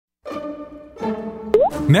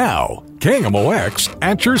Now, KMOX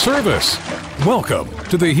at your service. Welcome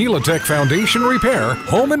to the Helitech Foundation Repair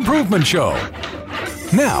Home Improvement Show.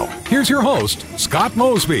 Now, here's your host, Scott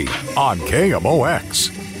Mosby on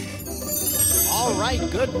KMOX. All right,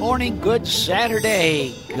 good morning, good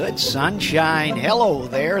Saturday, good sunshine. Hello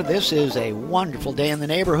there. This is a wonderful day in the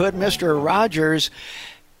neighborhood. Mr. Rogers,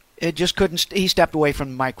 it just couldn't, he stepped away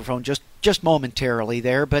from the microphone just momentarily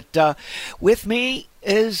there. But with me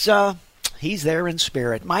is... he's there in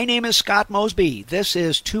spirit. My name is Scott Mosby. This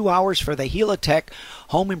is 2 hours for the Helitech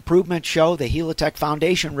Home Improvement Show, the Helitech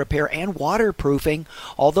Foundation Repair and Waterproofing.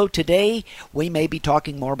 Although today we may be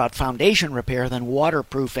talking more about foundation repair than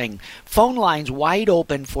waterproofing. Phone lines wide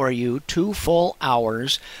open for you, 2 full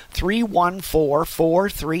hours,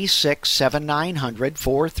 314-436-7900,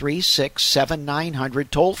 436-7900,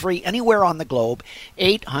 toll free anywhere on the globe,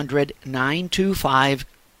 800-925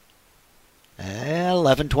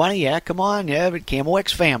 1120, yeah, come on, yeah,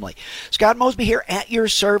 KMOX family. Scott Mosby here at your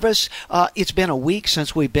service. It's been a week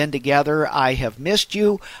since we've been together. I have missed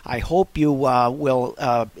you. I hope you will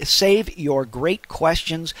save your great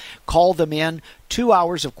questions. Call them in. 2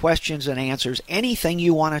 hours of questions and answers. Anything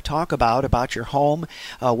you want to talk about your home,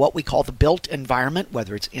 what we call the built environment,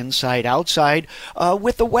 whether it's inside, outside.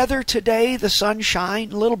 With the weather today, the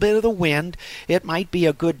sunshine, a little bit of the wind, it might be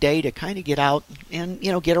a good day to kind of get out and,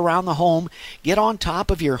 get around the home, get on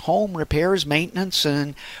top of your home repairs, maintenance,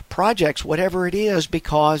 and projects, whatever it is,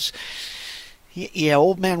 because... yeah,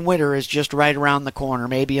 Old Man Winter is just right around the corner.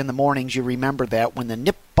 Maybe in the mornings you remember that when the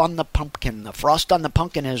nip on the pumpkin, the frost on the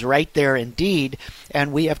pumpkin is right there indeed.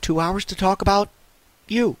 And we have 2 hours to talk about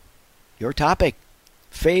you, your topic,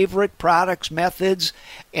 favorite products, methods,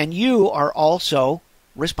 and you are also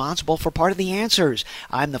responsible for part of the answers.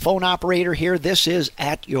 I'm the phone operator here. This is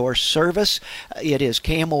at your service. It is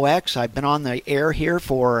KMOX. I've been on the air here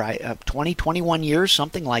for 20, 21 years,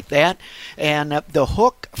 something like that. And the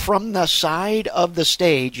hook from the side of the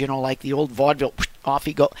stage, like the old vaudeville, off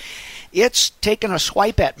you go. It's taken a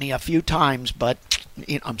swipe at me a few times, but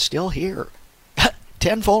I'm still here.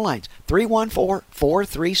 10 phone lines,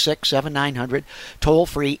 314-436-7900, toll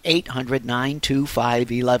free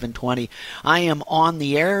 800-925-1120. I am on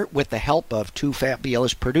the air with the help of two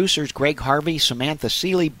fabulous producers, Greg Harvey, Samantha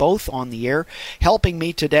Seeley, both on the air, helping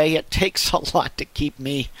me today. It takes a lot to keep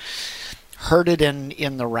me herded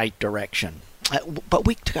in the right direction. But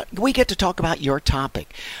we get to talk about your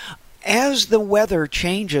topic. As the weather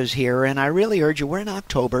changes here, and I really urge you, we're in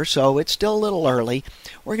October, so it's still a little early.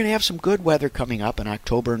 We're going to have some good weather coming up in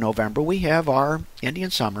October and November. We have our Indian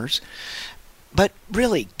summers. But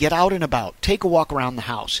really, get out and about. Take a walk around the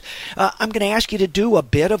house. I'm going to ask you to do a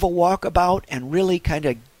bit of a walkabout and really kind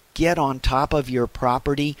of get on top of your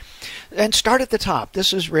property and start at the top.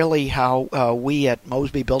 This is really how we at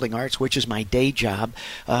Mosby Building Arts, which is my day job,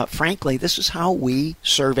 frankly, this is how we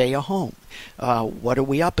survey a home. What are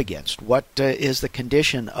we up against? What is the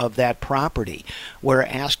condition of that property? We're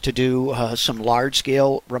asked to do some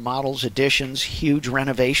large-scale remodels, additions, huge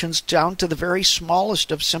renovations, down to the very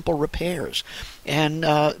smallest of simple repairs. And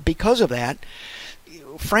because of that,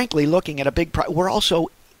 frankly, looking at a big we're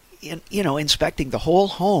also inspecting the whole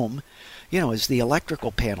home. Is the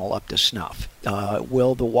electrical panel up to snuff?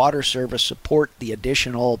 Will the water service support the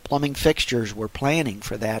additional plumbing fixtures we're planning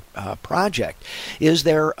for that project? Is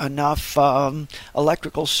there enough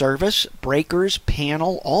electrical service, breakers,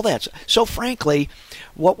 panel, all that? So frankly,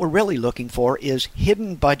 what we're really looking for is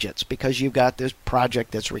hidden budgets, because you've got this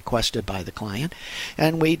project that's requested by the client,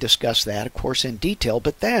 and we discuss that, of course, in detail.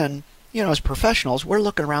 But then, as professionals, we're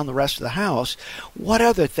looking around the rest of the house. What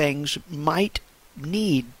other things might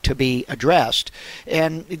need to be addressed?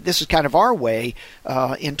 And this is kind of our way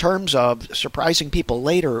in terms of surprising people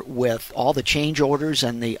later with all the change orders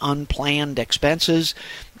and the unplanned expenses.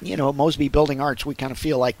 Mosby Building Arts, we kind of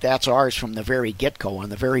feel like that's ours from the very get-go, on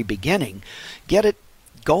the very beginning. Get it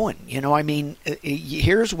going.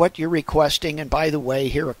 Here's what you're requesting, and by the way,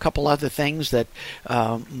 here are a couple other things that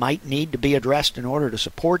might need to be addressed in order to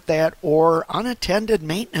support that, or unattended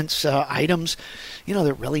maintenance items,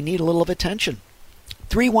 that really need a little of attention.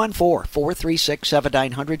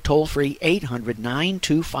 314-436-7900, toll free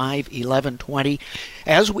 800-925-1120.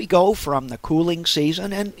 As we go from the cooling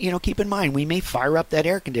season, and keep in mind, we may fire up that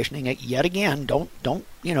air conditioning yet again. Don't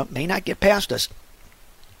it may not get past us.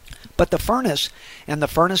 But the furnace and the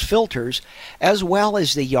furnace filters, as well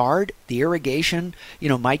as the yard, the irrigation,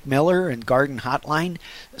 Mike Miller and Garden Hotline,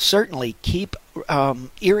 certainly keep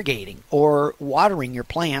irrigating or watering your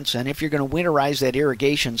plants. And if you're going to winterize that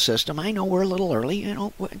irrigation system, I know we're a little early,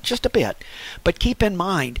 just a bit. But keep in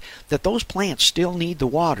mind that those plants still need the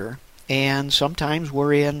water, and sometimes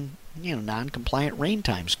we're in non-compliant rain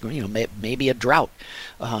times, maybe a drought.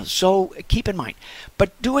 So keep in mind.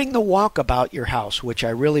 But doing the walkabout your house, which I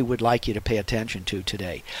really would like you to pay attention to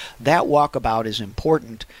today, that walkabout is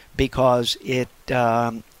important because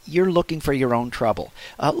you're looking for your own trouble.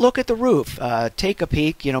 Look at the roof. Take a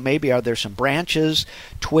peek. Maybe are there some branches,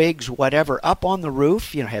 twigs, whatever up on the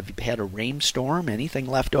roof? Have you had a rainstorm? Anything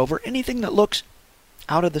left over? Anything that looks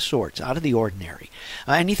out of the sorts, out of the ordinary.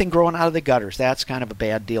 Anything growing out of the gutters, that's kind of a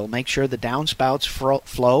bad deal. Make sure the downspouts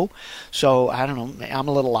flow. So, I don't know, I'm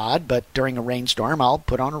a little odd, but during a rainstorm, I'll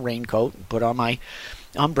put on a raincoat and put on my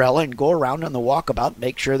umbrella and go around on the walkabout,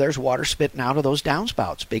 make sure there's water spitting out of those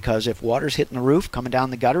downspouts, because if water's hitting the roof, coming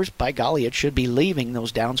down the gutters, by golly, it should be leaving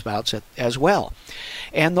those downspouts as well.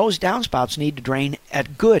 And those downspouts need to drain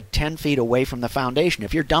at good 10 feet away from the foundation.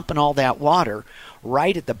 If you're dumping all that water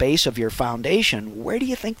right at the base of your foundation, where do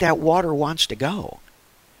you think that water wants to go?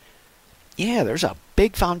 Yeah, there's a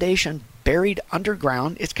big foundation buried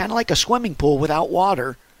underground. It's kind of like a swimming pool without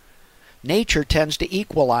water. Nature tends to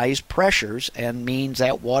equalize pressures and means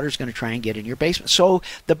that water's going to try and get in your basement. So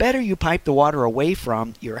the better you pipe the water away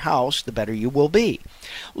from your house, the better you will be.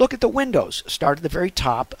 Look at the windows. Start at the very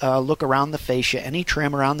top. Look around the fascia, any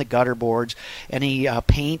trim around the gutter boards, any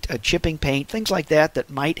paint, chipping paint, things like that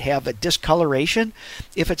might have a discoloration.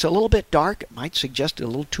 If it's a little bit dark, it might suggest a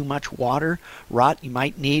little too much water rot. You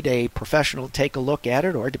might need a professional to take a look at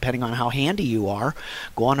it, or depending on how handy you are,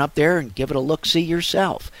 go on up there and give it a look-see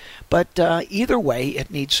yourself. But either way,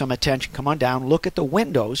 it needs some attention. Come on down, look at the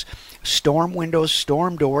windows, storm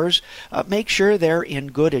doors. Make sure they're in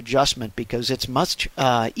good adjustment, because it's much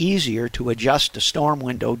easier to adjust a storm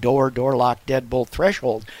window, door lock, deadbolt,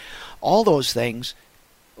 threshold, all those things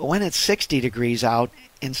when it's 60 degrees out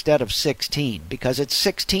instead of 16, because it's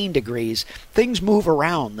 16 degrees. Things move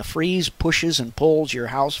around. The freeze pushes and pulls your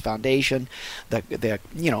house foundation, the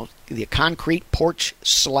concrete porch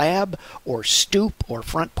slab or stoop or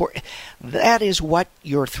front porch. That is what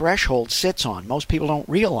your threshold sits on. Most people don't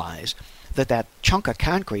realize that chunk of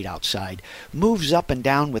concrete outside moves up and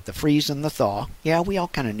down with the freeze and the thaw. Yeah, we all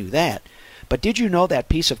kind of knew that. But did you know that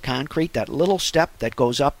piece of concrete, that little step that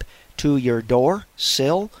goes up to your door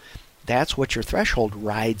sill, that's what your threshold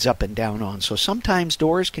rides up and down on. So sometimes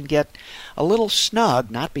doors can get a little snug,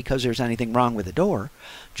 not because there's anything wrong with the door,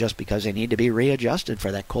 just because they need to be readjusted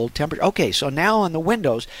for that cold temperature. Okay, so now on the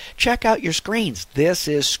windows, check out your screens. This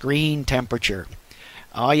is screen temperature.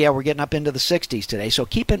 Oh yeah, we're getting up into the 60s today, so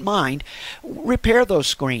keep in mind, repair those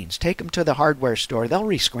screens. Take them to the hardware store. They'll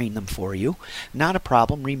rescreen them for you. Not a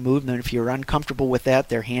problem. Remove them. If you're uncomfortable with that,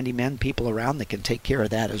 there are handymen, people around that can take care of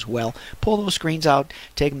that as well. Pull those screens out,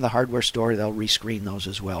 take them to the hardware store. They'll rescreen those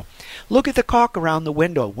as well. Look at the caulk around the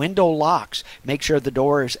window. Window locks. Make sure the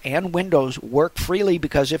doors and windows work freely,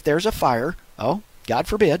 because if there's a fire, oh, God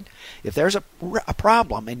forbid, if there's a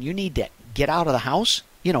problem and you need to get out of the house,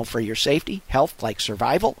 for your safety, health, like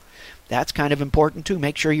survival, that's kind of important too.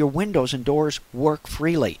 Make sure your windows and doors work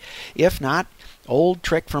freely. If not, old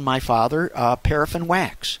trick from my father, paraffin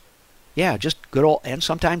wax. Yeah, just good old, and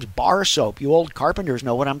sometimes bar soap. You old carpenters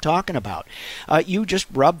know what I'm talking about. You just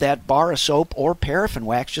rub that bar of soap or paraffin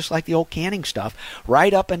wax, just like the old canning stuff,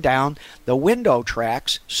 right up and down the window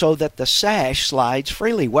tracks so that the sash slides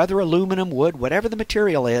freely. Whether aluminum, wood, whatever the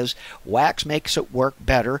material is, wax makes it work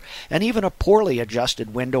better. And even a poorly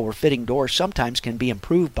adjusted window or fitting door sometimes can be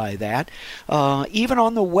improved by that. Even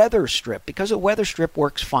on the weather strip, because a weather strip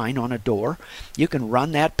works fine on a door, you can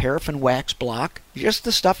run that paraffin wax block, just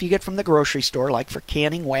the stuff you get from the grocery store, like for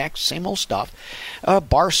canning wax, same old stuff.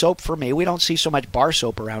 Bar soap for me. We don't see so much bar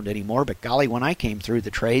soap around anymore, but golly, when I came through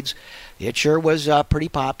the trades, it sure was pretty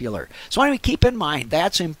popular. So anyway, keep in mind,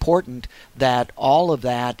 that's important that all of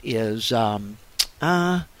that is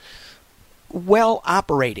well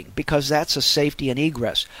operating, because that's a safety and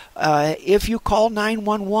egress. If you call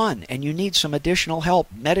 911 and you need some additional help,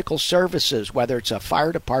 medical services, whether it's a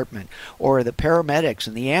fire department or the paramedics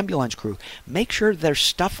and the ambulance crew, make sure there's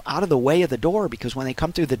stuff out of the way of the door, because when they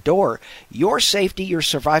come through the door, your safety, your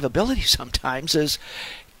survivability sometimes is,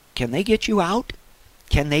 can they get you out?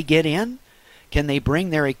 Can they get in? Can they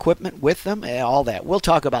bring their equipment with them? All that. We'll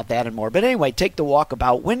talk about that and more. But anyway, take the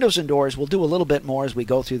walkabout. Windows and doors. We'll do a little bit more as we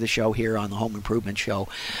go through the show here on the Home Improvement Show.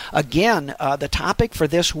 Again, the topic for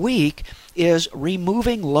this week is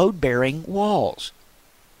removing load-bearing walls.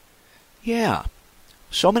 Yeah.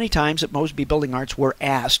 So many times at Mosby Building Arts we're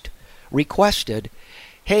requested,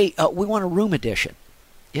 hey, we want a room addition.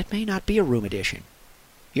 It may not be a room addition.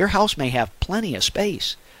 Your house may have plenty of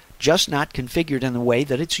space, just not configured in the way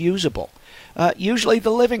that it's usable. Usually the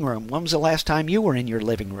living room. When was the last time you were in your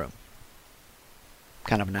living room?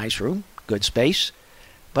 Kind of a nice room, good space.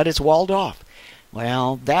 but it's walled off.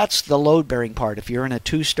 Well, that's the load-bearing part. If you're in a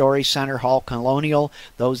two-story center hall colonial,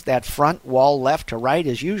 that front wall left to right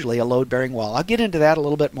is usually a load-bearing wall. I'll get into that a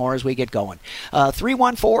little bit more as we get going.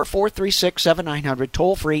 314-436-7900,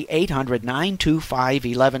 toll-free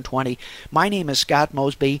 800-925-1120. My name is Scott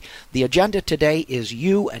Mosby. The agenda today is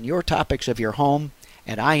you and your topics of your home,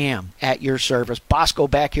 and I am at your service. Bosco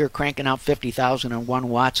back here cranking out 50,001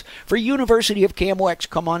 watts. For University of KMOX,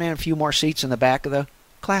 come on in, a few more seats in the back of the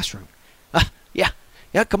classroom.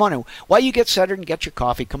 Yeah, come on in. While you get settled and get your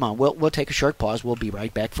coffee, come on. We'll take a short pause. We'll be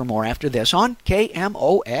right back for more after this on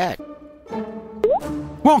KMOX.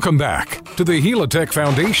 Welcome back to the Helitech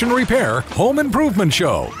Foundation Repair Home Improvement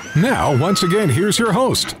Show. Now, once again, here's your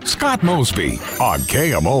host, Scott Mosby on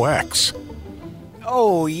KMOX.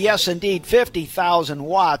 Oh, yes, indeed. 50,000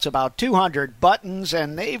 watts, about 200 buttons,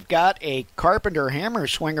 and they've got a carpenter, hammer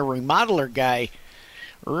swinger, remodeler guy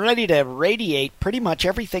ready to radiate pretty much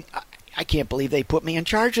everything. I can't believe they put me in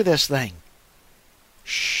charge of this thing.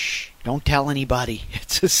 Shh, don't tell anybody.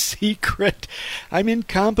 It's a secret. I'm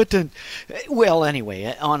incompetent. Well,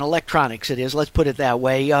 anyway, on electronics it is, let's put it that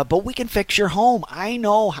way. But we can fix your home. I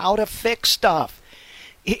know how to fix stuff.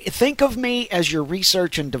 Think of me as your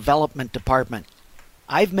research and development department.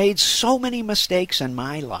 I've made so many mistakes in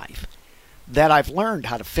my life that I've learned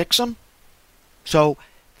how to fix them. So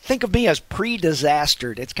think of me as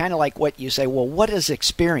pre-disastered. It's kind of like what you say, well, what is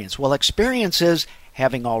experience? Well, experience is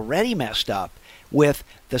having already messed up with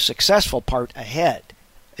the successful part ahead.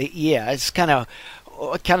 Yeah, it's kind of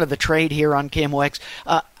the trade here on KMOX.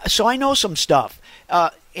 So I know some stuff,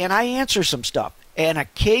 and I answer some stuff. And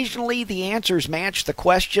occasionally the answers match the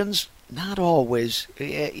questions. Not always.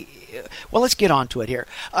 Well, let's get on to it here.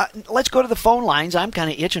 Let's go to the phone lines. I'm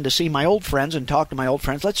kind of itching to see my old friends and talk to my old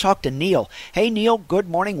friends. Let's talk to Neil. Hey, Neil, good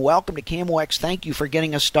morning. Welcome to KMOX. Thank you for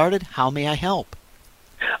getting us started. How may I help?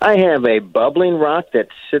 I have a bubbling rock that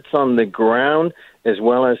sits on the ground as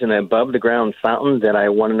well as an above-the-ground fountain that I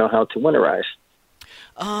want to know how to winterize.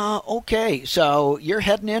 Okay, so you're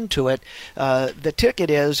heading into it. The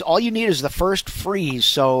ticket is, all you need is the first freeze,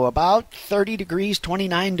 so about 30 degrees,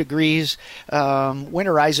 29 degrees.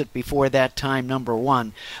 Winterize it before that time, number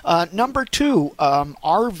one. Number two,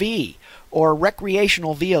 RV or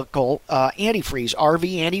recreational vehicle antifreeze,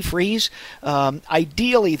 RV antifreeze.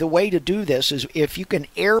 Ideally, the way to do this is if you can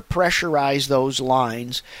air pressurize those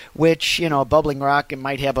lines, which, a bubbling rock, it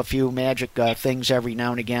might have a few magic things every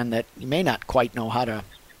now and again that you may not quite know how to.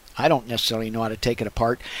 I don't necessarily know how to take it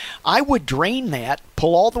apart. I would drain that,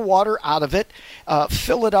 pull all the water out of it,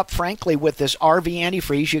 fill it up, frankly, with this RV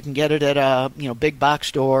antifreeze. You can get it at a big box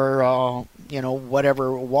store, whatever,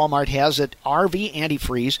 Walmart has it, RV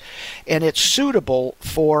antifreeze, and it's suitable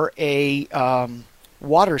for a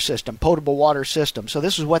water system, potable water system. So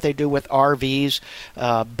this is what they do with RVs.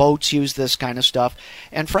 Boats use this kind of stuff.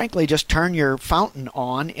 And frankly, just turn your fountain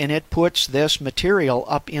on and it puts this material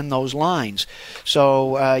up in those lines.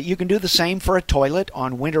 So you can do the same for a toilet,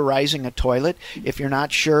 on winterizing a toilet. If you're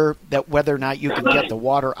not sure that whether or not you can get the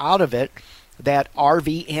water out of it, that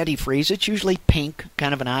RV antifreeze, it's usually pink,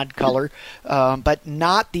 kind of an odd color, but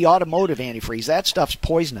not the automotive antifreeze. That stuff's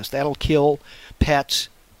poisonous. That'll kill pets,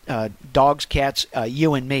 dogs, cats,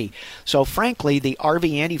 you and me. So frankly, the RV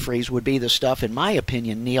antifreeze would be the stuff, in my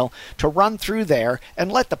opinion, Neil, to run through there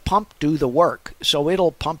and let the pump do the work. So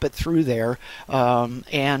it'll pump it through there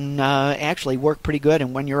and actually work pretty good.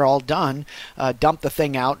 And when you're all done, dump the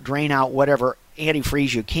thing out, drain out whatever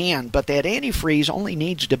antifreeze you can, but that antifreeze only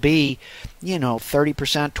needs to be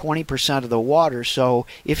 30%, 20% of the water. So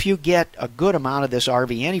if you get a good amount of this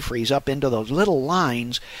RV antifreeze up into those little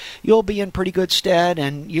lines, you'll be in pretty good stead,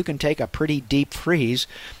 and you can take a pretty deep freeze.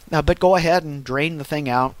 But go ahead and drain the thing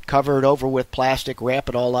out, cover it over with plastic, wrap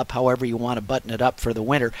it all up however you want to button it up for the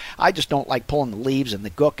winter. I just don't like pulling the leaves and the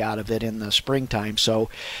gook out of it in the springtime, so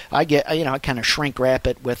I kind of shrink wrap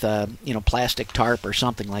it with a plastic tarp or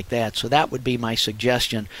something like that. So that would be my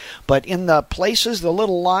suggestion. But in the places, the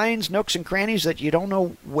little lines, nooks and crannies that you don't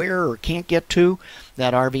know where or can't get to,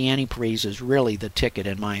 that RV antifreeze is really the ticket,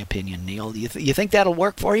 in my opinion, Neil. You think that'll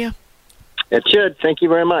work for you? It should. Thank you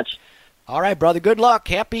very much. All right, brother. Good luck.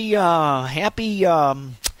 Happy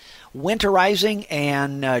winterizing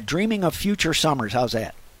and dreaming of future summers. How's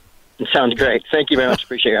that? It sounds great. Thank you very much.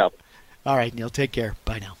 Appreciate your help. All right, Neil. Take care.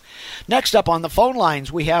 Bye now. Next up on the phone lines,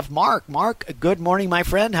 we have Mark. Mark, good morning, my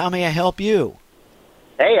friend. How may I help you?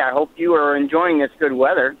 Hey, I hope you are enjoying this good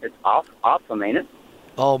weather. It's awesome, ain't it?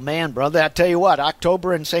 Oh, man, brother. I tell you what,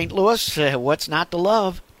 October in St. Louis, what's not to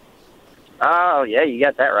love? Oh, yeah, you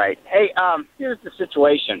got that right. Hey, here's the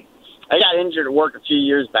situation. I got injured at work a few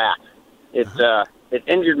years back. It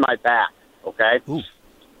injured my back, okay? Ooh.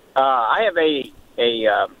 I have a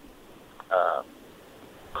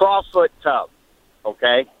clawfoot tub.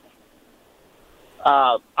 Okay.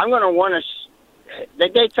 I'm going to want to.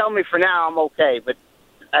 They tell me for now I'm okay, but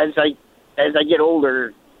as I get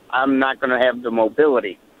older, I'm not going to have the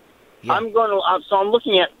mobility. Yeah. So I'm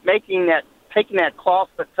looking at taking that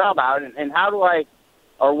clawfoot tub out, and how do I,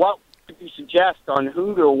 or what would you suggest on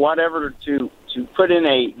who or whatever to put in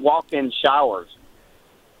a walk-in showers?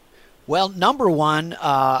 Well, number one,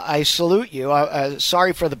 I salute you.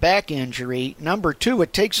 Sorry for the back injury. Number two,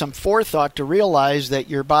 it takes some forethought to realize that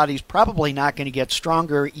your body's probably not going to get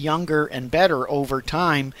stronger, younger, and better over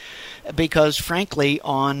time, because frankly,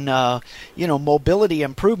 on mobility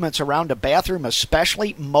improvements around a bathroom,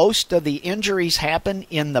 especially, most of the injuries happen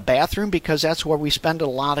in the bathroom because that's where we spend a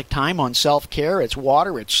lot of time on self-care. It's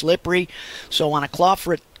water, it's slippery. So on a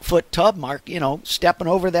clawfoot tub, Mark, stepping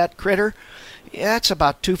over that critter, yeah, it's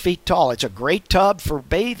about 2 feet tall. It's a great tub for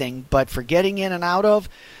bathing, but for getting in and out of,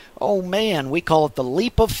 oh man, we call it the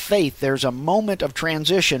leap of faith. There's a moment of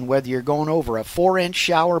transition, whether you're going over a 4-inch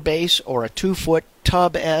shower base or a 2-foot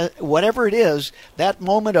tub, whatever it is, that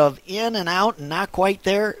moment of in and out and not quite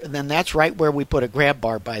there, then that's right where we put a grab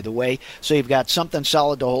bar, by the way, so you've got something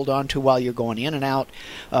solid to hold on to while you're going in and out,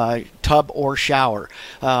 tub or shower.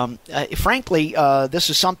 Frankly,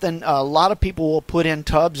 this is something a lot of people will put in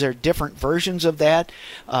tubs. There are different versions of that,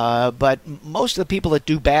 but most of the people that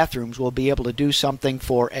do bathrooms will be able to do something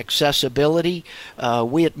for accessibility.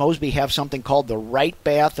 We at Mosby have something called the right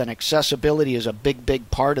bath, and accessibility is a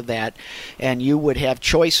big part of that, and you would have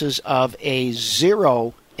choices of a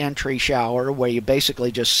zero entry shower where you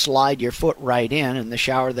basically just slide your foot right in and the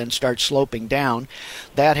shower then starts sloping down.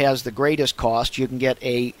 That has the greatest cost. You can get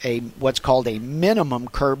a what's called a minimum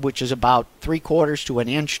curb, which is about 3/4 to an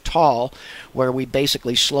inch tall, where we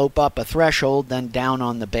basically slope up a threshold, then down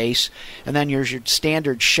on the base. And then there's your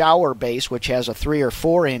standard shower base, which has a 3 or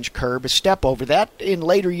 4 inch curb, a step over. That in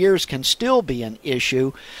later years can still be an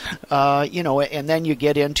issue, and then you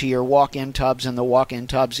get into your walk-in tubs, and the walk-in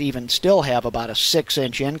tubs even still have about a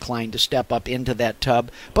 6-inch incline to step up into that tub,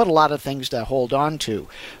 but a lot of things to hold on to.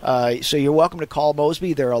 So you're welcome to call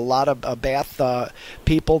Mosby. There are a lot of bath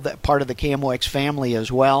people that part of the KMOX family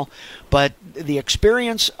as well. But the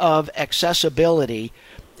experience of accessibility,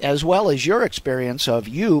 as well as your experience of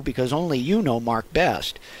you, because only you know Mark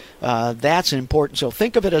best, that's important. So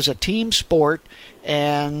think of it as a team sport,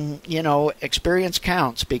 and experience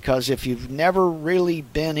counts, because if you've never really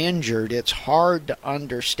been injured, it's hard to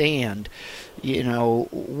understand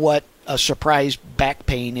what a surprise back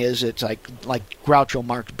pain is. It's like Groucho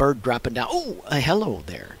Marx bird dropping down. Oh, hello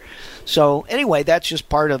there. So anyway, that's just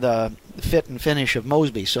part of the fit and finish of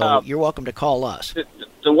Mosby. So you're welcome to call us.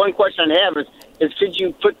 The one question I have is could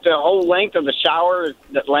you put the whole length of the shower,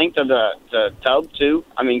 the length of the tub too?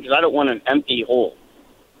 I mean, because I don't want an empty hole.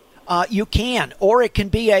 You can, or it can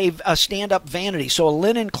be a stand-up vanity, so a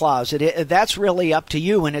linen closet. That's really up to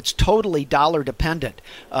you, and it's totally dollar dependent.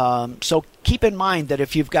 So keep in mind that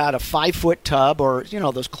if you've got a 5-foot tub, or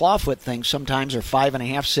those clawfoot things sometimes are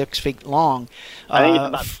 5.5, 6 feet long. I think it's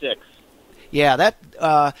about 6. Yeah, that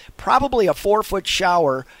probably a 4-foot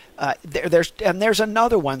shower. There's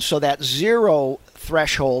another one, so that zero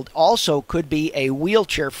threshold also could be a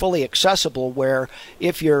wheelchair fully accessible, where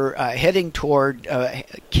if you're heading toward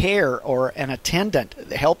care or an attendant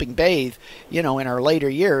helping bathe, in our later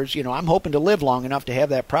years, I'm hoping to live long enough to have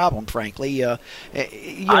that problem, frankly. I'd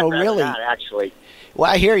really not, actually. Well,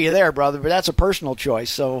 I hear you there, brother, but that's a personal choice.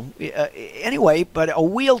 So anyway, but a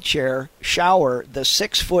wheelchair shower, the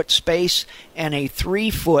 6-foot space and a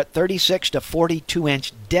 3-foot, 36 to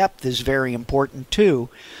 42-inch depth is very important too.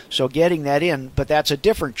 So getting that in, but that's a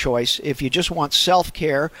different choice. If you just want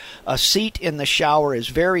self-care, a seat in the shower is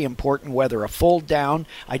very important, whether a fold down.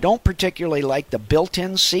 I don't particularly like the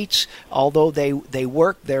built-in seats, although they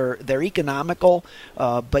work. They're economical,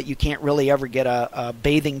 but you can't really ever get a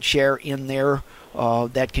bathing chair in there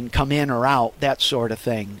that can come in or out, that sort of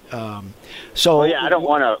thing. I don't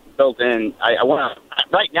want a built-in. I want to.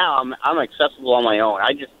 Right now, I'm accessible on my own.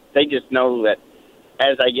 They just know that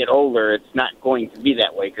as I get older, it's not going to be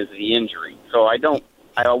that way because of the injury. So I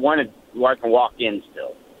want to. I can walk in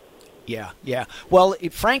still. Yeah. Well,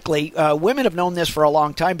 frankly, women have known this for a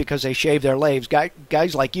long time because they shave their legs.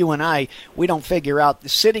 Guys like you and I, we don't figure out the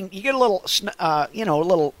sitting. You get a little, a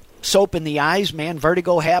little soap in the eyes, man,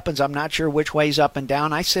 vertigo happens. I'm not sure which way's up and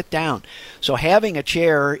down. I sit down. So having a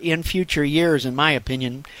chair in future years, in my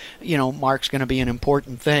opinion, Mark's going to be an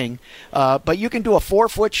important thing. But you can do a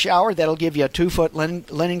 4-foot shower. That'll give you a 2-foot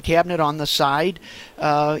linen cabinet on the side.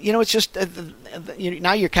 It's just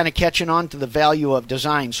now you're kind of catching on to the value of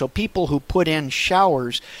design. So people who put in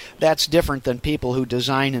showers, that's different than people who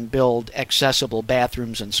design and build accessible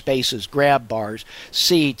bathrooms and spaces, grab bars,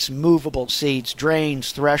 seats, movable seats,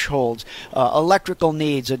 drains, thresholds, electrical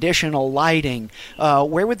needs, additional lighting.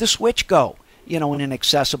 Where would the switch go? In an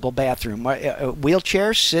accessible bathroom?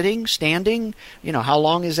 Wheelchair, sitting, standing? How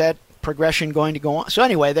long is that progression going to go on? So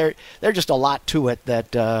anyway, there's just a lot to it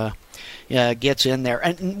that gets in there.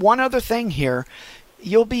 And one other thing here,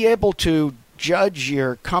 you'll be able to judge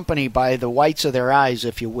your company by the whites of their eyes,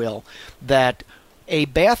 if you will, that a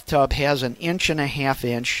bathtub has an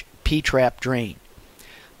 1.5-inch P-trap drain.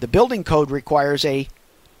 The building code requires a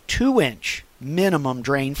 2-inch minimum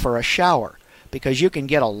drain for a shower, because you can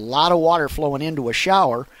get a lot of water flowing into a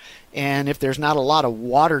shower, and if there's not a lot of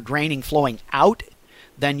water draining flowing out,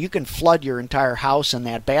 then you can flood your entire house and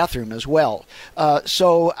that bathroom as well.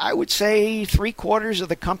 So I would say 3/4 of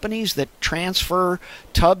the companies that transfer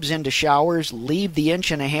tubs into showers leave the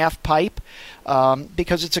 1.5-inch pipe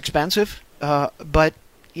because it's expensive, but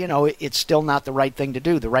it's still not the right thing to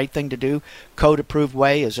do. The right thing to do, code-approved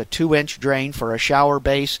way, is a 2-inch drain for a shower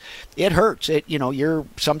base. It hurts. You're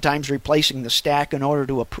sometimes replacing the stack in order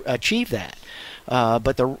to achieve that.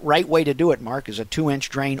 But the right way to do it, Mark, is a 2-inch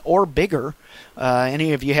drain or bigger.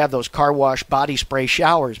 Any of you have those car wash body spray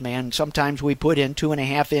showers, man. Sometimes we put in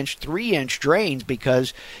 2.5-inch, 3-inch drains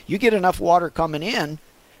because you get enough water coming in,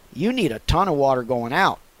 you need a ton of water going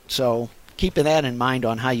out. So keeping that in mind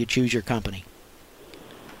on how you choose your company.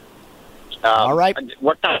 All right.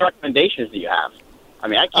 What kind of recommendations do you have? I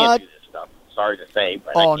mean, I can't do this stuff. Sorry to say,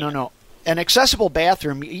 but no. An accessible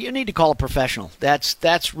bathroom, you need to call a professional.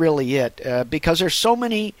 That's really it, because there's so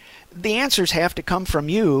many. The answers have to come from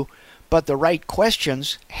you, but the right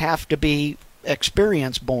questions have to be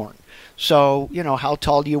experience born. So, how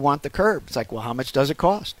tall do you want the curb? It's like, well, how much does it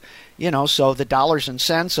cost? So the dollars and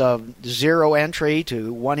cents of 0 entry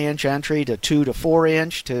to 1-inch entry to 2 to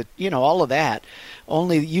 4-inch to, all of that.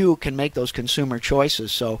 Only you can make those consumer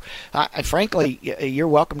choices. So, frankly, you're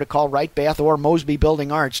welcome to call Wright Bath or Mosby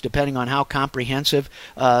Building Arts, depending on how comprehensive.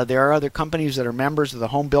 There are other companies that are members of the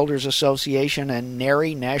Home Builders Association and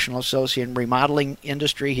NARI, National Association Remodeling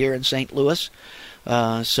Industry here in St. Louis.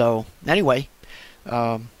 So, anyway,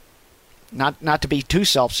 not to be too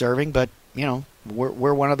self-serving, but,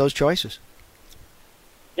 we're one of those choices.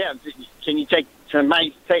 Yeah, can you take?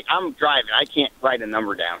 I'm driving. I can't write a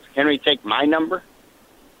number down. Can we take my number?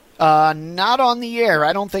 Not on the air.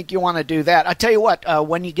 I don't think you want to do that. I tell you what.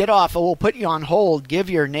 When you get off, we'll put you on hold. Give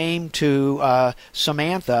your name to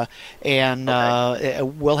Samantha, and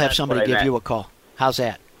we'll have somebody give you a call. How's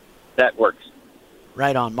that? That works.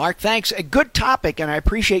 Right on, Mark. Thanks. A good topic, and I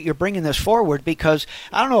appreciate you bringing this forward because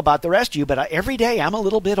I don't know about the rest of you, but every day I'm a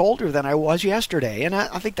little bit older than I was yesterday, and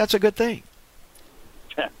I think that's a good thing.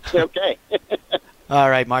 Okay. All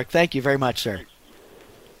right, Mark. Thank you very much, sir.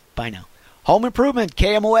 Bye now. Home Improvement,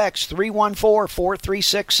 KMOX,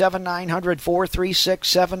 314-436-7900,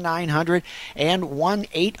 436-7900, and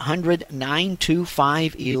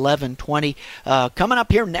 1-800-925-1120. Coming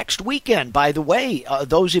up here next weekend, by the way,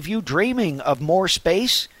 those of you dreaming of more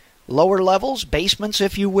space, lower levels, basements,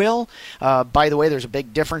 if you will. By the way, there's a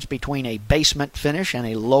big difference between a basement finish and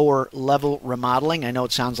a lower level remodeling. I know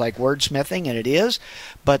it sounds like wordsmithing, and it is,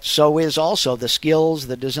 but so is also the skills,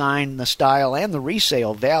 the design, the style, and the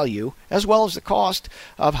resale value, as well as the cost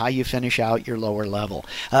of how you finish out your lower level.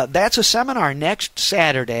 That's a seminar next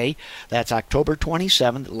Saturday. That's October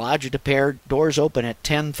 27th. Lodge de Pair, doors open at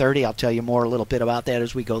 10:30. I'll tell you more a little bit about that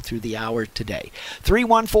as we go through the hour today.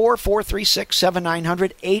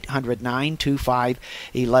 314-436-7900,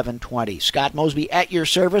 800-925-1120. Scott Mosby at your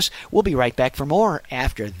service. We'll be right back for more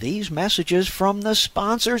after these messages from the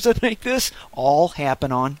sponsors that make this all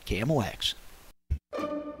happen on KMOX.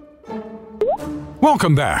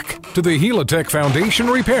 Welcome back to the Helitech Foundation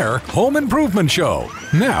Repair Home Improvement Show.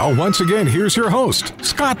 Now, once again, here's your host,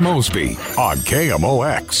 Scott Mosby on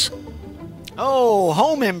KMOX. Oh,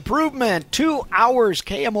 home improvement, 2 hours,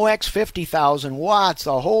 KMOX, 50,000 watts,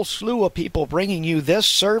 a whole slew of people bringing you this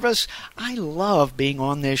service. I love being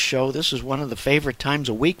on this show. This is one of the favorite times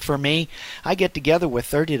a week for me. I get together with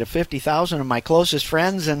 30 to 50,000 of my closest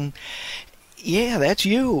friends, and yeah, that's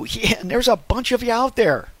you. Yeah, and there's a bunch of you out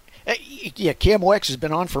there. Yeah, KMOX has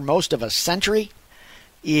been on for most of a century.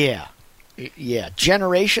 Yeah,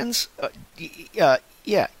 generations.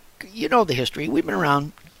 Yeah, you know the history. We've been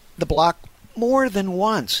around the block more than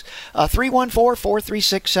once.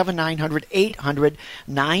 314-436-7900,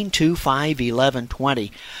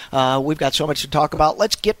 800-925-1120. We've got so much to talk about.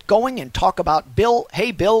 Let's get going and talk about Bill.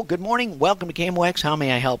 Hey, Bill, good morning. Welcome to KMOX. How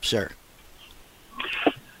may I help, sir?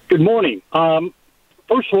 Good morning.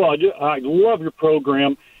 First of all, I love your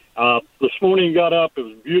program. This morning I got up. It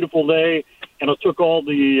was a beautiful day, and I took all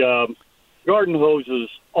the garden hoses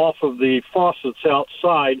off of the faucets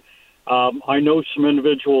outside. I know some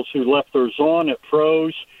individuals who left theirs on. It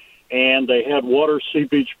froze, and they had water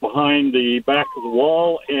seepage behind the back of the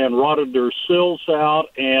wall and rotted their sills out.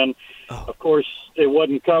 And, of course, it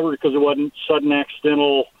wasn't covered because it wasn't sudden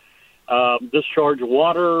accidental discharge of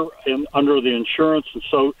water under the insurance. And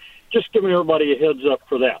so just giving everybody a heads up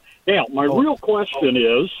for that. Now, my real question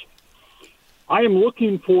is, I am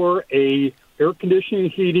looking for a air conditioning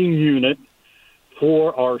heating unit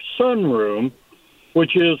for our sunroom,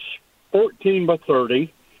 which is 14 by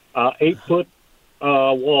 30, 8-foot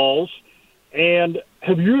walls. And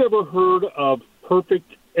have you ever heard of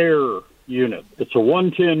Perfect Air unit? It's a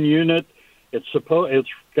 110 unit. It's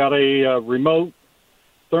got a remote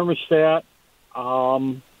thermostat.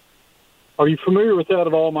 Are you familiar with that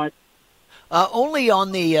at all, Mike? Only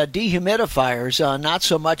on the dehumidifiers, not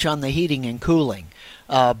so much on the heating and cooling.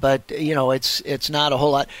 But, you know, it's not a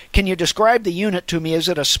whole lot. Can you describe the unit to me? Is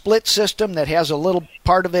it a split system that has a little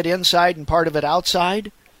part of it inside and part of it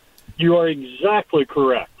outside? You are exactly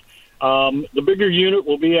correct. The bigger unit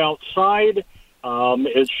will be outside.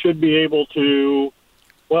 It should be able to,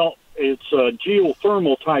 well, it's a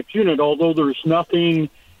geothermal type unit, although there's nothing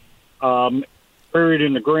buried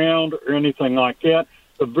in the ground or anything like that.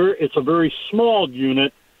 It's a very small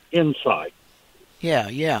unit inside.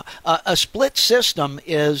 Yeah. A split system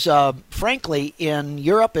is, frankly, in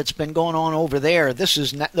Europe, it's been going on over there. This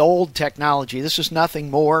is the old technology. This is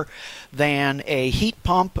nothing more than a heat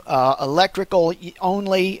pump, electrical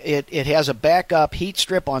only. It has a backup heat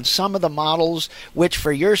strip on some of the models, which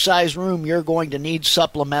for your size room, you're going to need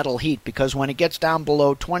supplemental heat, because when it gets down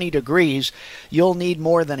below 20 degrees, you'll need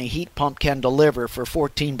more than a heat pump can deliver for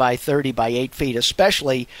 14 by 30 by 8 feet,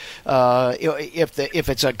 especially if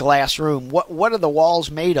it's a glass room. What are the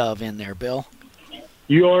walls made of in there, Bill?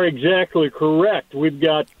 You are exactly correct. We've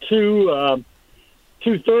got two-thirds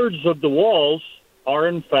of the walls are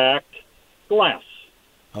in fact glass.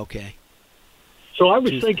 Okay. So I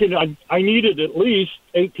was thinking I needed at least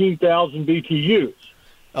 18,000 BTUs.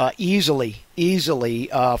 Easily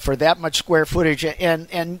for that much square footage,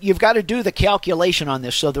 and you've got to do the calculation on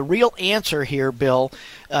this. So the real answer here, Bill,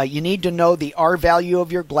 you need to know the R value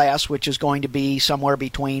of your glass, which is going to be somewhere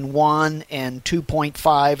between 1 and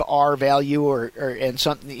 2.5 R value, and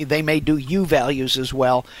something. They may do U values as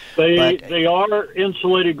well. They are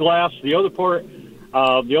insulated glass. The other part,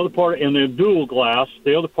 and they're dual glass.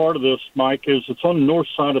 The other part of this, Mike, is it's on the north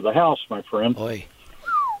side of the house, my friend. Oy.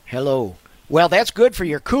 Hello. Well, that's good for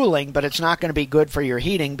your cooling, but it's not going to be good for your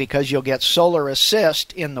heating, because you'll get solar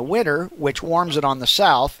assist in the winter, which warms it on the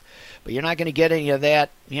south, but you're not going to get any of that,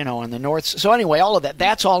 on the north. So anyway, all of that,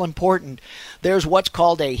 that's all important. There's what's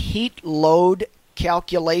called a heat load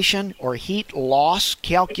calculation or heat loss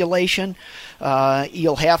calculation.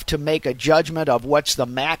 You'll have to make a judgment of what's the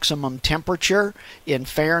maximum temperature in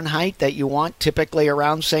Fahrenheit that you want. Typically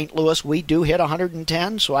around St. Louis, we do hit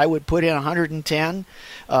 110, so I would put in 110.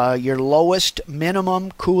 Your lowest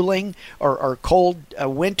minimum cooling or cold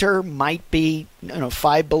winter might be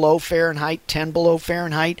 5 below Fahrenheit, 10 below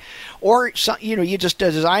Fahrenheit, or you just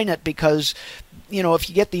design it, because if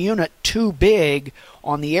you get the unit too big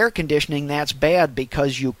on the air conditioning, that's bad,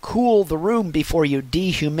 because you cool the room before you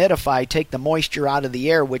dehumidify, take the moisture out of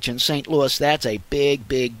the air, which in St. Louis, that's a big,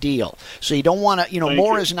 big deal. So you don't want to,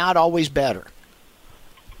 more is not always better.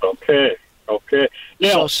 Okay.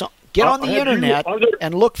 Now, so get on the internet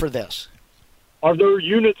and look for this. Are there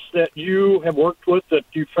units that you have worked with that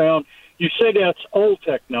you found, you say that's old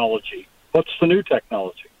technology. What's the new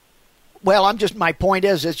technology? Well, my point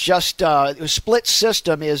is, it's just a split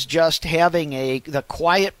system is just having the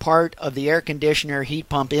quiet part of the air conditioner heat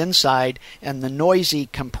pump inside and the noisy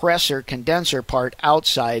compressor condenser part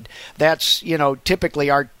outside. That's,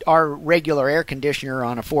 typically our regular air conditioner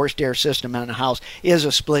on a forced air system in a house is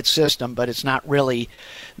a split system, but it's not really,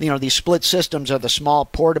 these split systems are the small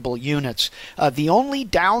portable units. The only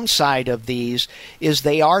downside of these is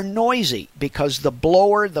they are noisy, because the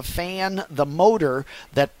blower, the fan, the motor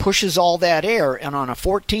that pushes all that air, and on a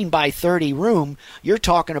 14 by 30 room, you're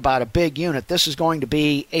talking about a big unit. This is going to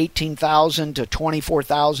be 18,000 to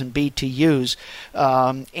 24,000 BTUs,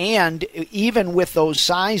 and even with those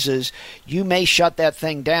sizes, you may shut that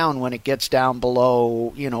thing down when it gets down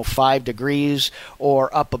below, 5 degrees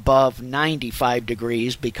or up above 95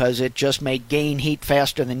 degrees, because it just may gain heat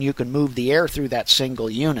faster than you can move the air through that single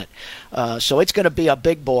unit. So it's going to be a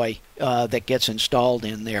big boy that gets installed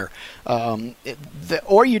in there.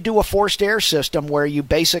 Or you do a forced air system where you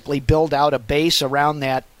basically build out a base around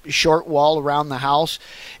that short wall around the house,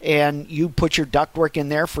 and you put your ductwork in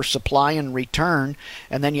there for supply and return,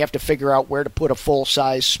 and then you have to figure out where to put a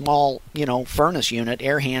full-size small, furnace unit,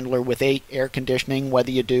 air handler with air conditioning, whether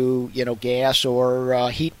you do, gas or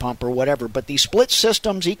heat pump or whatever. But these split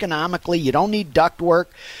systems, economically, you don't need ductwork.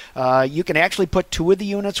 You can actually put 2 of the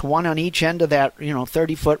units, one on each end of that,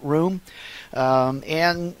 30-foot room.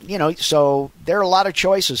 So there are a lot of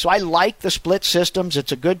choices. So I like the split systems.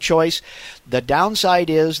 It's a good choice. The downside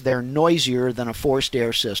is they're noisier than a forced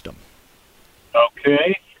air system.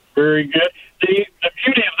 Okay, very good. The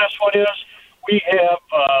beauty of this one is we have,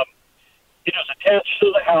 it is attached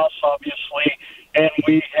to the house, obviously, and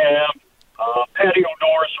we have patio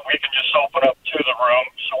doors that we can just open up to the room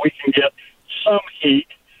so we can get some heat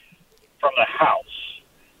from the house.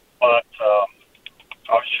 But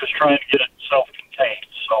I was just trying to get it self-contained.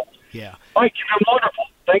 So, yeah. Mike, you've been wonderful.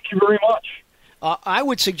 Thank you very much. I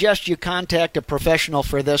would suggest you contact a professional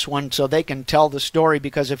for this one so they can tell the story,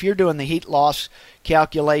 because if you're doing the heat loss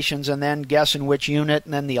calculations and then guessing which unit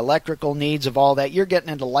and then the electrical needs of all that, you're getting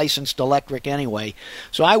into licensed electric anyway.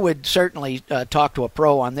 So I would certainly talk to a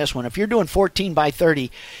pro on this one. If you're doing 14 by 30,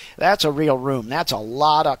 that's a real room. That's a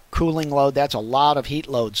lot of cooling load. That's a lot of heat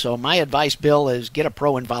load. So my advice, Bill, is get a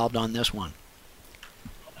pro involved on this one.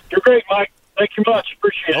 You're great, Mike. Thank you much.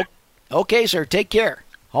 Appreciate it. Okay, sir. Take care.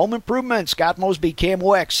 Home Improvement, Scott Mosby,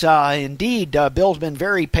 KMOX. Indeed, Bill's been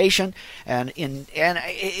very patient, and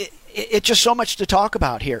it's just so much to talk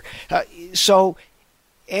about here. So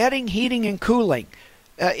adding heating and cooling,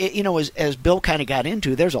 as Bill kind of got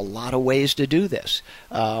into, there's a lot of ways to do this.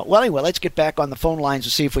 Anyway, let's get back on the phone lines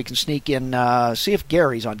and see if we can sneak in, see if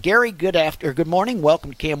Gary's on. Gary, good morning.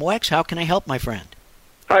 Welcome to KMOX. How can I help, my friend?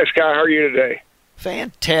 Hi, Scott. How are you today?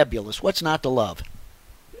 Fantabulous. What's not to love?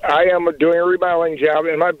 I am doing a remodeling job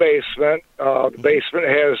in my basement. The basement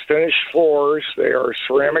has finished floors. They are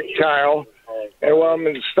ceramic tile. And while I'm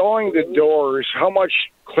installing the doors, how much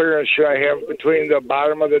clearance should I have between the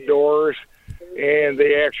bottom of the doors and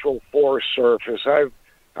the actual floor surface?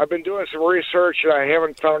 I've been doing some research, and I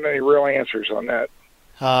haven't found any real answers on that.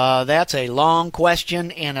 That's a long question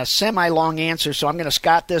and a semi-long answer, so I'm going to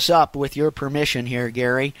Scott this up with your permission here,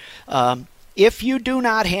 Gary. If you do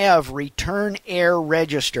not have return air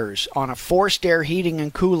registers on a forced air heating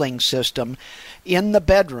and cooling system in the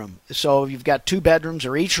bedroom, so you've got 2 bedrooms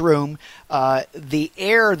or each room, the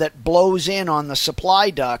air that blows in on the supply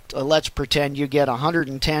duct, let's pretend you get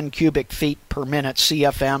 110 cubic feet per minute,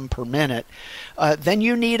 CFM per minute, then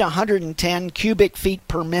you need 110 cubic feet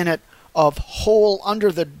per minute of hole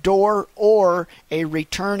under the door or a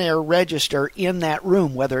return air register in that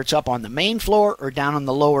room, whether it's up on the main floor or down on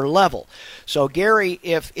the lower level. So, Gary,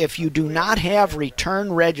 if you do not have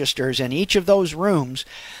return registers in each of those rooms,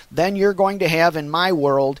 then you're going to have, in my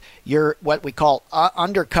world, your what we call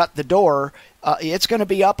undercut the door. It's going to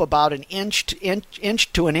be up about an inch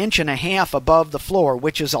to an inch and a half above the floor,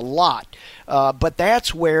 which is a lot. But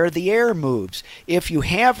that's where the air moves. If you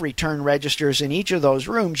have return registers in each of those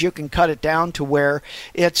rooms, you can cut it down to where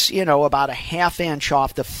it's, about a half inch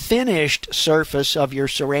off the finished surface of your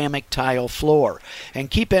ceramic tile floor.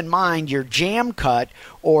 And keep in mind your jam cut,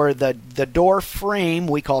 or the door frame,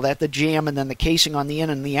 we call that the jam, and then the casing on the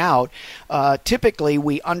in and the out. Typically,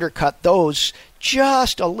 we undercut those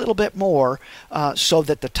just a little bit more so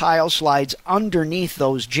that the tile slides underneath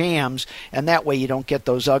those jams, and that way you don't get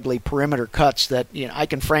those ugly perimeter cuts that I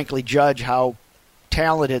can frankly judge how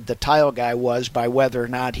talented the tile guy was by whether or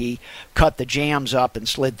not he cut the jams up and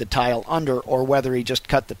slid the tile under, or whether he just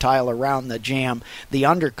cut the tile around the jam. The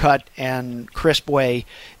undercut and crisp way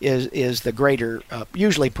is the greater,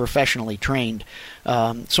 usually professionally trained.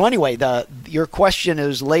 So anyway, your question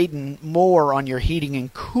is laden more on your heating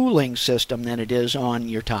and cooling system than it is on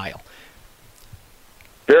your tile.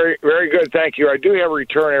 Very, very good. Thank you. I do have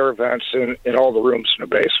return air vents in all the rooms in the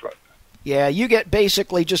basement. Yeah, you get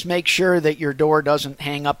basically just make sure that your door doesn't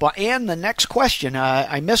hang up. And the next question,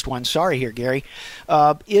 I missed one, sorry here, Gary,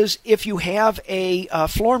 is if you have a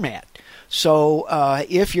floor mat. So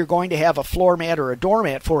if you're going to have a floor mat or a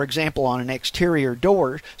doormat, for example, on an exterior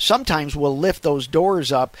door, sometimes we'll lift those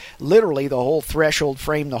doors up, literally the whole threshold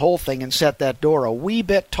frame, the whole thing, and set that door a wee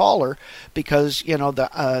bit taller because,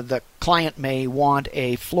 the client may want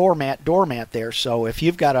a floor mat, doormat there. So if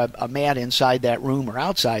you've got a mat inside that room or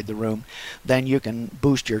outside the room, then you can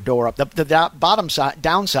boost your door up. The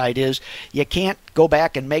downside is you can't go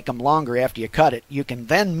back and make them longer after you cut it. You can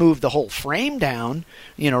then move the whole frame down,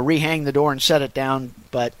 rehang the door and set it down,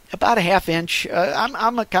 but about a half inch.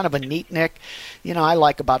 I'm a kind of a neat nick. I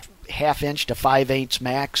like about half inch to 5/8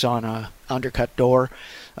 max on a undercut door,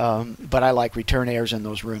 but I like return airs in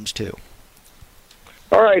those rooms too.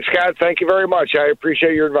 All right, Scott, thank you very much. I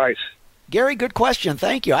appreciate your advice. Gary, good question.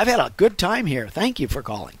 Thank you. I've had a good time here. Thank you for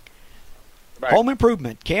calling. Bye. Home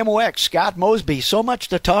Improvement, KMOX, Scott Mosby. So much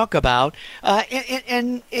to talk about,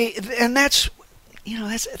 and that's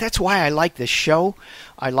that's why I like this show.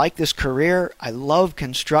 I like this career. I love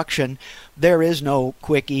construction. There is no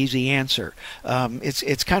quick, easy answer.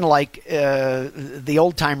 It's kind of like the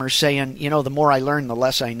old timers saying, the more I learn, the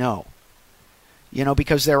less I know.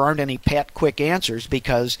 Because there aren't any pat, quick answers.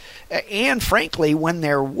 And frankly, when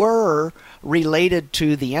there were related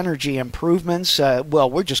to the energy improvements,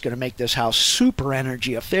 we're just going to make this house super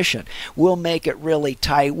energy efficient. We'll make it really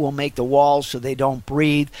tight. We'll make the walls so they don't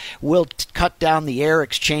breathe. We'll cut down the air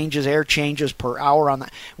changes per hour on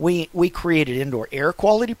that. We created indoor air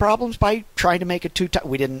quality problems by trying to make it too tight.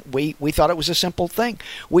 We thought it was a simple thing.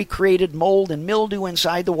 We created mold and mildew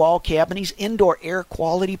inside the wall cabinets, indoor air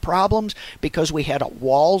quality problems because we had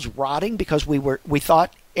walls rotting because we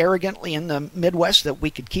thought arrogantly in the Midwest that we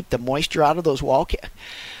could keep the moisture out of those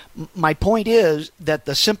My point is that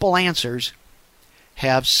the simple answers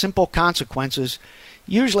have simple consequences.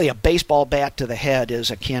 Usually a baseball bat to the head is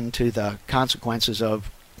akin to the consequences of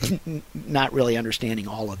not really understanding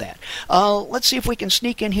all of that. Let's see if we can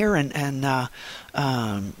sneak in here let's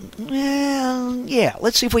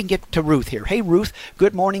see if we can get to Ruth here. Hey, Ruth,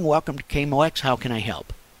 good morning. Welcome to KMOX. How can I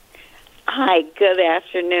help? Hi, good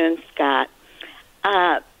afternoon, Scott.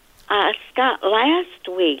 Scott, last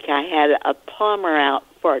week I had a plumber out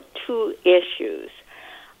for 2 issues.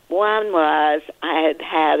 One was I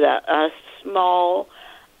had a small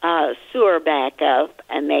sewer backup,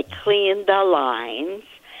 and they cleaned the lines,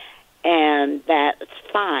 and that's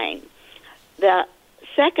fine. The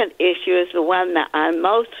second issue is the one that I'm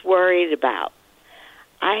most worried about.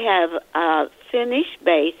 I have a finished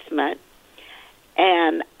basement,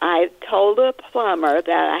 and I told a plumber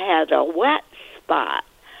that I had a wet spot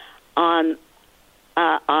on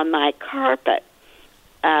my carpet,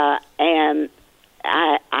 and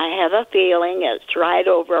I have a feeling it's right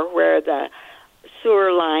over where the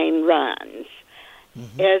sewer line runs.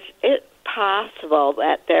 Mm-hmm. Is it possible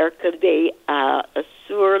that there could be a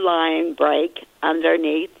sewer line break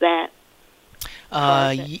underneath that?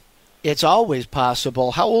 It's always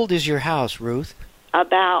possible. How old is your house, Ruth?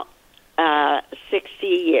 About 60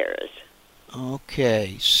 years.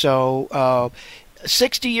 Okay, so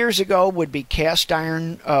 60 years ago would be cast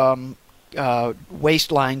iron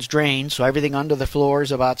waste lines drained, so everything under the floor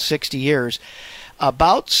is about 60 years.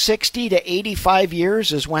 About 60 to 85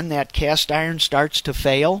 years is when that cast iron starts to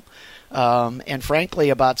fail. And frankly,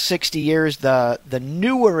 about 60 years, the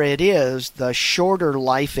newer it is, the shorter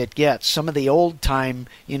life it gets. Some of the old time,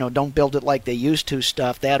 don't build it like they used to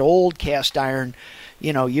stuff. That old cast iron,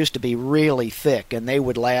 used to be really thick, and they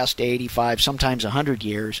would last 85, sometimes 100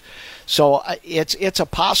 years. So it's a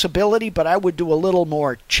possibility, but I would do a little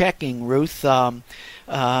more checking, Ruth. How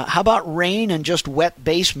about rain and just wet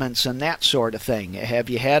basements and that sort of thing? Have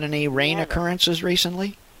you had any rain occurrences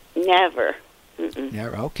recently? Never. Mm-mm.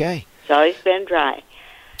 Never. Okay. It's always been dry.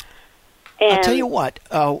 And I'll tell you what,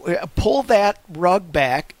 pull that rug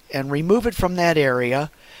back and remove it from that area,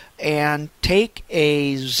 and take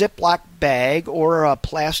a Ziploc bag or a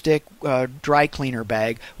plastic dry cleaner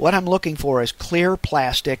bag. What I'm looking for is clear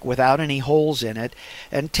plastic without any holes in it,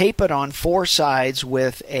 and tape it on 4 sides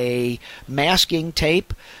with a masking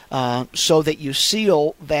tape so that you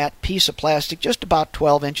seal that piece of plastic just about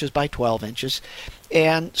 12 inches by 12 inches.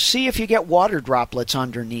 And see if you get water droplets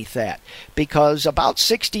underneath that. Because about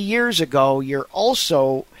 60 years ago, you're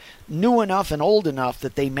also new enough and old enough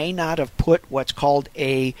that they may not have put what's called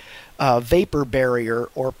a vapor barrier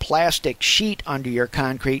or plastic sheet under your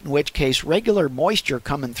concrete, in which case regular moisture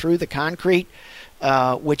coming through the concrete,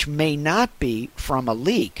 which may not be from a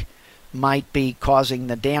leak, might be causing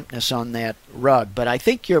the dampness on that rug. But I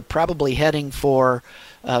think you're probably heading for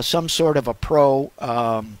some sort of a pro,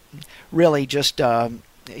 really just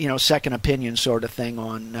second opinion sort of thing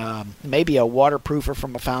on maybe a waterproofer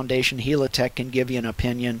from a foundation. Helitech can give you an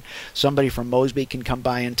opinion. Somebody from Mosby can come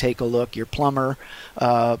by and take a look. Your plumber.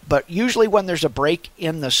 But usually when there's a break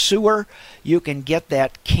in the sewer, you can get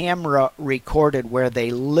that camera recorded where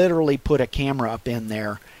they literally put a camera up in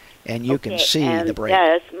there and you can see the break.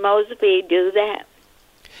 Does Mosby do that?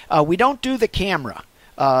 We don't do the camera.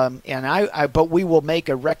 But we will make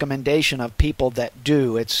a recommendation of people that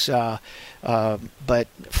do. But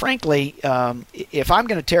frankly, if I'm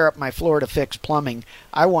going to tear up my floor to fix plumbing,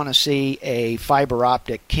 I want to see a fiber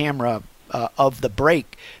optic camera of the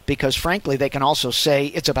break, because frankly, they can also say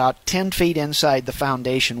it's about 10 feet inside the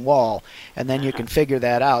foundation wall, and then you can figure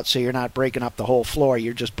that out. So you're not breaking up the whole floor;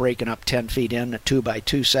 you're just breaking up 10 feet in a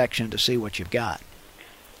 2x2 section to see what you've got.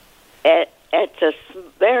 It's a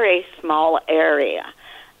very small area.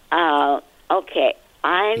 Okay,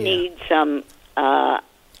 I need some. I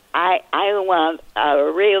want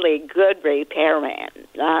a really good repairman,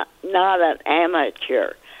 not an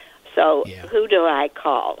amateur. So who do I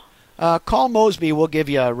call? Call Mosby. We'll give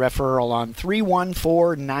you a referral on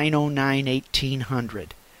 314-909-1800.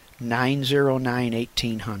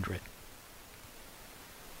 909-1800.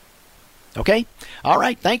 Okay? All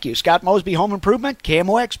right, thank you. Scott Mosby, Home Improvement,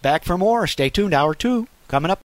 KMOX, back for more. Stay tuned, hour 2, coming up.